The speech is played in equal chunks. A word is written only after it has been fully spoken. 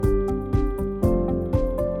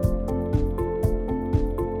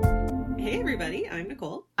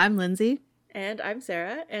I'm Lindsay. And I'm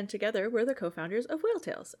Sarah, and together we're the co-founders of Whale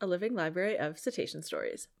Tales, a living library of cetacean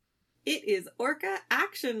stories. It is Orca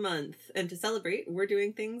Action Month, and to celebrate, we're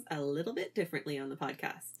doing things a little bit differently on the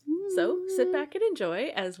podcast. So sit back and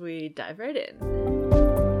enjoy as we dive right in.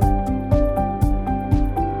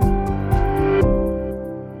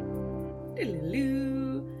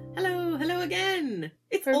 Hello again!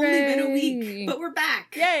 It's Hooray! only been a week, but we're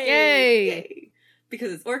back! Yay!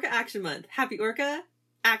 Because it's Orca Action Month. Happy Orca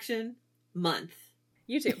Action Month.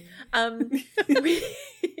 You too.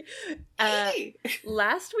 Hey!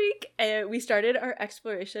 Last week, we started our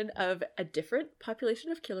exploration of a different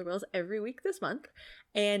population of killer whales every week this month.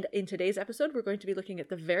 And in today's episode, we're going to be looking at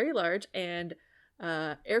the very large and,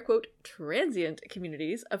 air quote, transient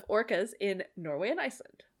communities of orcas in Norway and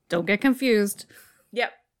Iceland. Don't get confused.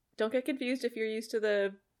 Yep. Don't get confused if you're used to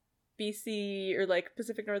the BC or like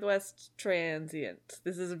Pacific Northwest transient.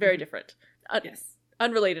 This is very different. Yes.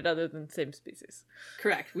 Unrelated other than same species.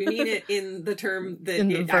 Correct. We mean it in the term that In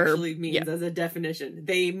the it verb. actually means as a definition.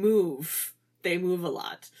 They move. They move a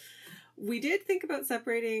lot. We did think about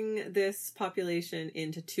separating this population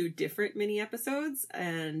into two different mini episodes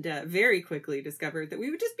and very quickly discovered that we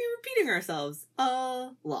would just be repeating ourselves a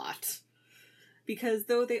lot. Because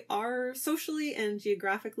though they are socially and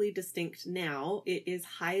geographically distinct now, it is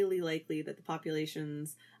highly likely that the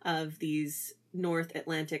populations of these North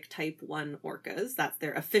Atlantic Type 1 orcas, that's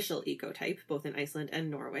their official ecotype, both in Iceland and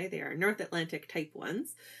Norway, they are North Atlantic Type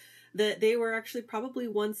 1s, that they were actually probably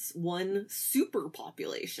once one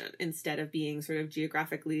superpopulation instead of being sort of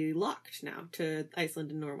geographically locked now to Iceland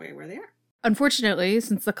and Norway where they are. Unfortunately,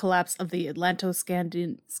 since the collapse of the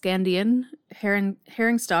Atlanto-Scandian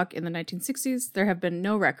herring stock in the 1960s, there have been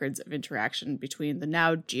no records of interaction between the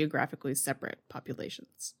now geographically separate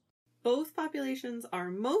populations. Both populations are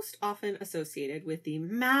most often associated with the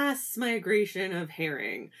mass migration of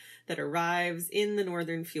herring that arrives in the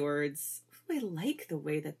northern fjords. I like the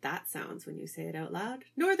way that sounds when you say it out loud.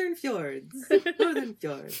 Northern fjords. Northern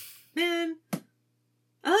fjords. Man,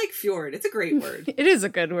 I like fjord. It's a great word. It is a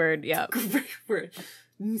good word, yeah. Great word.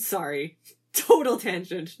 Sorry. Total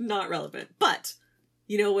tangent. Not relevant. But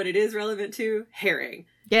you know what it is relevant to? Herring.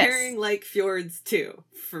 Yes. Herring like fjords too.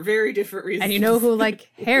 For very different reasons. And you know who like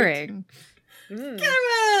herring?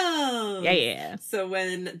 Caramel! Yeah. So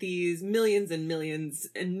when these millions and millions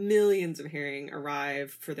and millions of herring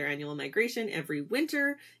arrive for their annual migration every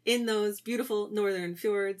winter in those beautiful northern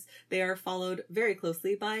fjords, they are followed very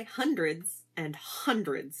closely by hundreds and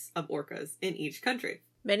hundreds of orcas in each country.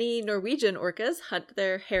 Many Norwegian orcas hunt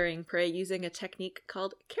their herring prey using a technique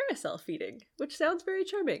called carousel feeding, which sounds very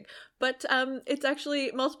charming. But it's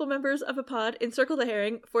actually multiple members of a pod encircle the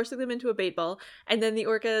herring, forcing them into a bait ball, and then the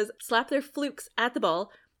orcas slap their flukes at the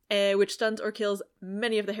ball, which stuns or kills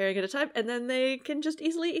many of the herring at a time, and then they can just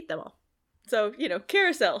easily eat them all. So,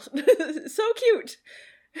 carousel. So cute!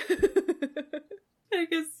 I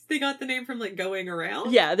guess they got the name from, going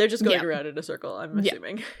around? Yeah, they're just going around in a circle, I'm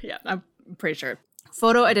assuming. Yeah. I'm pretty sure.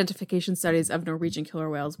 Photo identification studies of Norwegian killer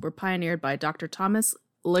whales were pioneered by Dr. Thomas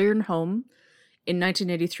Learnholm in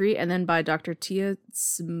 1983 and then by Dr. Tia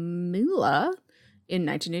Smula in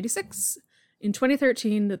 1986. In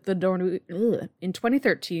 2013, the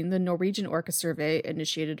Norwegian Orca Survey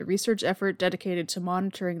initiated a research effort dedicated to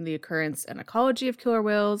monitoring the occurrence and ecology of killer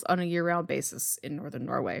whales on a year-round basis in northern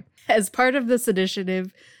Norway. As part of this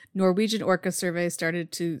initiative, Norwegian Orca Survey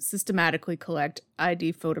started to systematically collect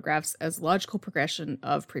ID photographs as logical progression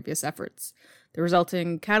of previous efforts. The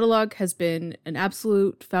resulting catalog has been an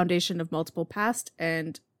absolute foundation of multiple past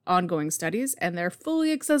and ongoing studies, and their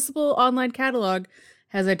fully accessible online catalog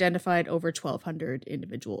has identified over 1,200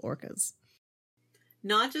 individual orcas.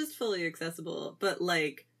 Not just fully accessible, but,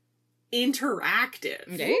 interactive.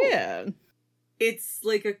 Yeah. It's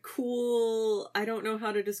a cool, I don't know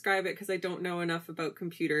how to describe it because I don't know enough about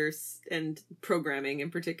computers and programming in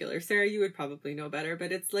particular. Sarah, you would probably know better,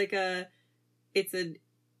 but it's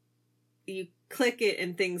you click it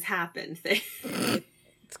and things happen thing.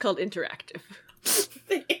 It's called interactive.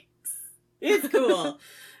 Thanks. It's cool.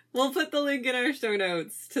 We'll put the link in our show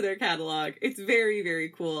notes to their catalog. It's very, very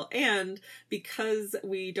cool. And because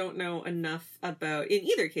we don't know enough about, in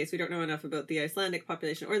either case, we don't know enough about the Icelandic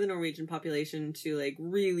population or the Norwegian population to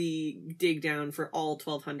really dig down for all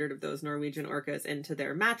 1,200 of those Norwegian orcas into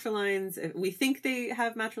their matrilines. We think they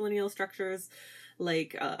have matrilineal structures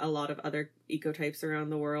like a lot of other ecotypes around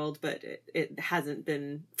the world, but it hasn't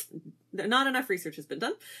been, not enough research has been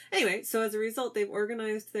done. Anyway, so as a result, they've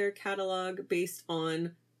organized their catalog based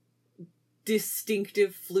on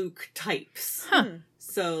distinctive fluke types. Huh.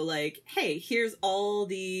 So hey, here's all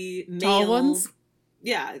the male Tall ones?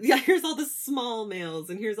 here's all the small males,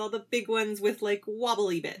 and here's all the big ones with, like,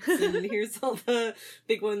 wobbly bits, and here's all the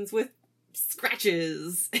big ones with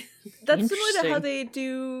scratches. That's similar to how they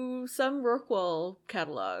do some Rorqual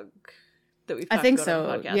catalog that we've talked I think about on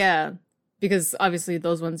the so, podcast. yeah. Because obviously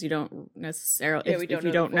those ones you don't necessarily, if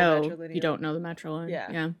you don't know, you don't know the matriline.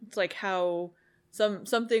 Yeah. It's like how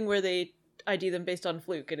something where they ID them based on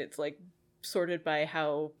fluke, and it's like sorted by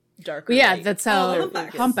how dark. Yeah, that's how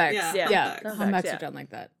humpbacks. Yeah, humpbacks are done like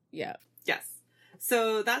that. Yeah. Yes.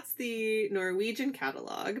 So that's the Norwegian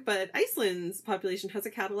catalog, but Iceland's population has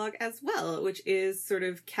a catalog as well, which is sort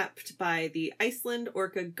of kept by the Iceland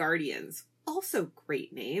Orca Guardians. Also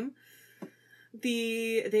great name.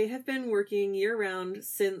 They have been working year-round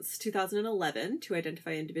since 2011 to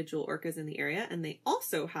identify individual orcas in the area, and they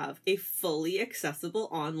also have a fully accessible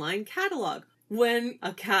online catalog. When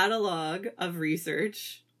a catalog of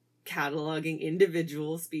research cataloging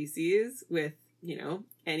individual species with,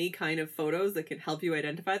 any kind of photos that can help you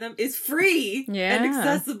identify them is free and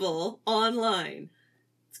accessible online.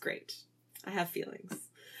 It's great. I have feelings.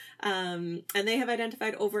 And they have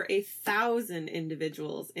identified over 1,000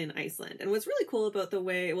 individuals in Iceland. And what's really cool about the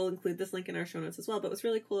way, we'll include this link in our show notes as well, but what's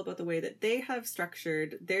really cool about the way that they have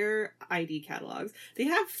structured their ID catalogs, they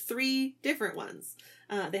have 3 different ones.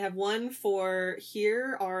 They have one for,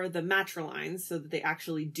 here are the matrilines, so that they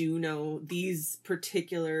actually do know these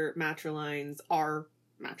particular matrilines are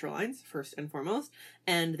matrilines, first and foremost,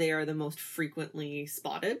 and they are the most frequently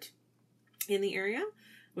spotted in the area,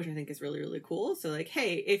 which I think is really, really cool. So, like,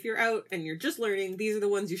 hey, if you're out and you're just learning, these are the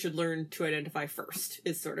ones you should learn to identify first,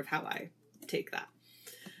 is sort of how I take that.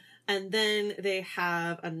 And then they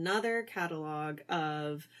have another catalog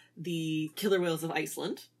of the killer whales of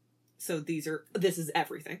Iceland. So this is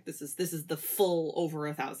everything. This is the full over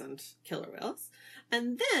 1,000 killer whales.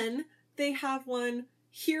 And then they have one,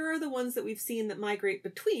 here are the ones that we've seen that migrate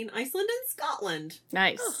between Iceland and Scotland.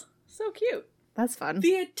 Nice. Oh, so cute. That's fun.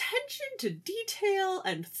 The attention to detail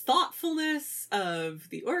and thoughtfulness of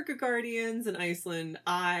the Orca Guardians in Iceland,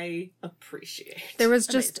 I appreciate. There was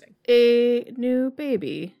just a new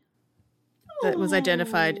baby that was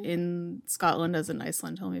identified in Scotland as in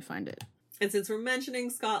Iceland. Let me find it. And since we're mentioning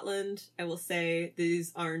Scotland, I will say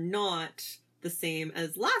these are not the same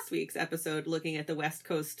as last week's episode looking at the West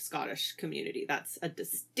Coast Scottish community. That's a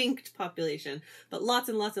distinct population, but lots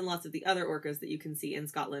and lots and lots of the other orcas that you can see in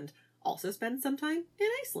Scotland also spend some time in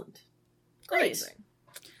Iceland. Great.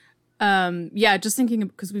 Just thinking,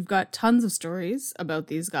 because we've got tons of stories about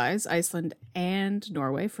these guys, Iceland and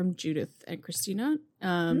Norway, from Judith and Christina.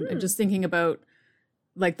 And just thinking about,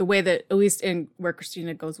 like, the way that, at least in where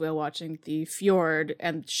Christina goes whale watching, the fjord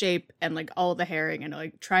and shape and, like, all the herring and,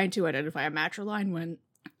 like, trying to identify a matriline when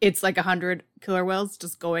it's, like, 100 killer whales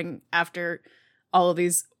just going after all of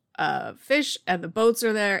these fish, and the boats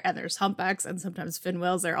are there, and there's humpbacks and sometimes fin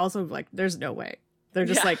whales. They're also, like, there's no way. They're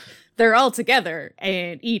just like, they're all together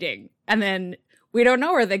and eating. And then we don't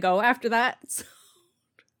know where they go after that. So,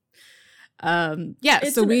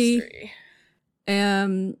 it's so a mystery.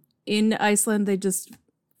 In Iceland, they just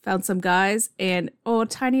found some guys and a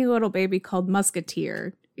tiny little baby called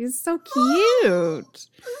Musketeer. He's so cute. That's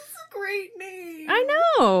a great name.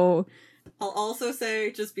 I know. I'll also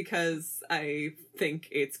say, just because I think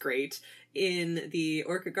it's great, in the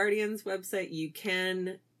Orca Guardians website, you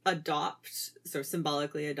can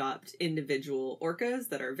symbolically adopt individual orcas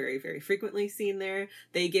that are very, very frequently seen there.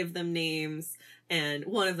 They give them names, and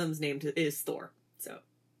one of them's named is Thor. So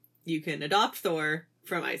you can adopt Thor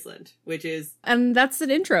from Iceland, and that's an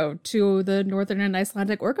intro to the Northern and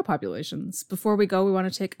Icelandic orca populations. Before we go, we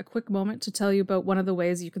want to take a quick moment to tell you about one of the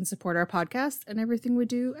ways you can support our podcast and everything we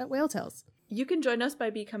do at Whale Tales. You can join us by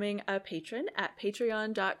becoming a patron at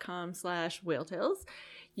patreon.com/whaletales.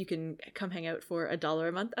 You can come hang out for $1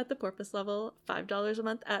 a month at the porpoise level, $5 a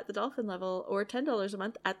month at the dolphin level, or $10 a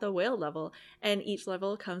month at the whale level. And each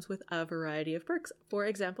level comes with a variety of perks. For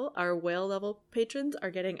example, our whale level patrons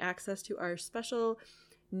are getting access to our special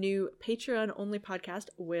new Patreon-only podcast,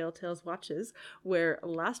 Whale Tales Watches, where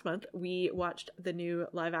last month we watched the new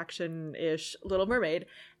live-action-ish Little Mermaid.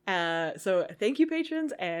 So thank you,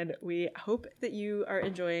 patrons, and we hope that you are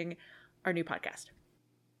enjoying our new podcast.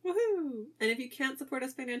 Woohoo! And if you can't support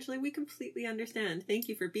us financially, we completely understand. Thank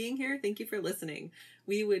you for being here. Thank you for listening.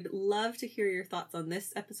 We would love to hear your thoughts on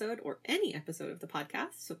this episode or any episode of the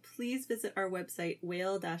podcast. So please visit our website,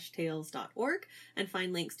 whale-tales.org, and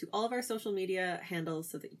find links to all of our social media handles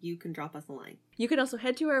so that you can drop us a line. You can also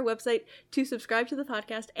head to our website to subscribe to the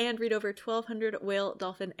podcast and read over 1,200 whale,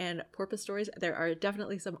 dolphin, and porpoise stories. There are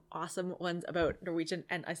definitely some awesome ones about Norwegian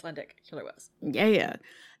and Icelandic killer whales. Yeah.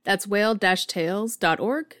 That's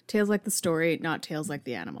whale-tales.org. Tales like the story, not tales like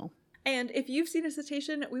the animal. And if you've seen a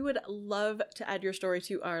cetacean, we would love to add your story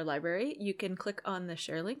to our library. You can click on the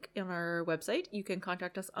share link on our website. You can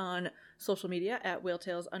contact us on social media at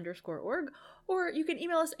whaletales_org, or you can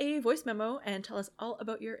email us a voice memo and tell us all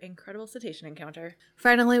about your incredible cetacean encounter.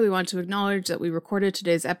 Finally, we want to acknowledge that we recorded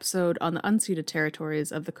today's episode on the unceded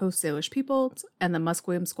territories of the Coast Salish peoples and the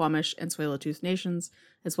Musqueam, Squamish, and Tsleil-Waututh nations,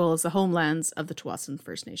 as well as the homelands of the Tsawwassen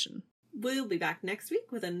First Nation. We'll be back next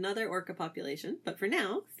week with another orca population, but for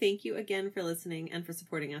now, thank you again for listening and for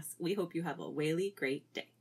supporting us. We hope you have a whaley great day.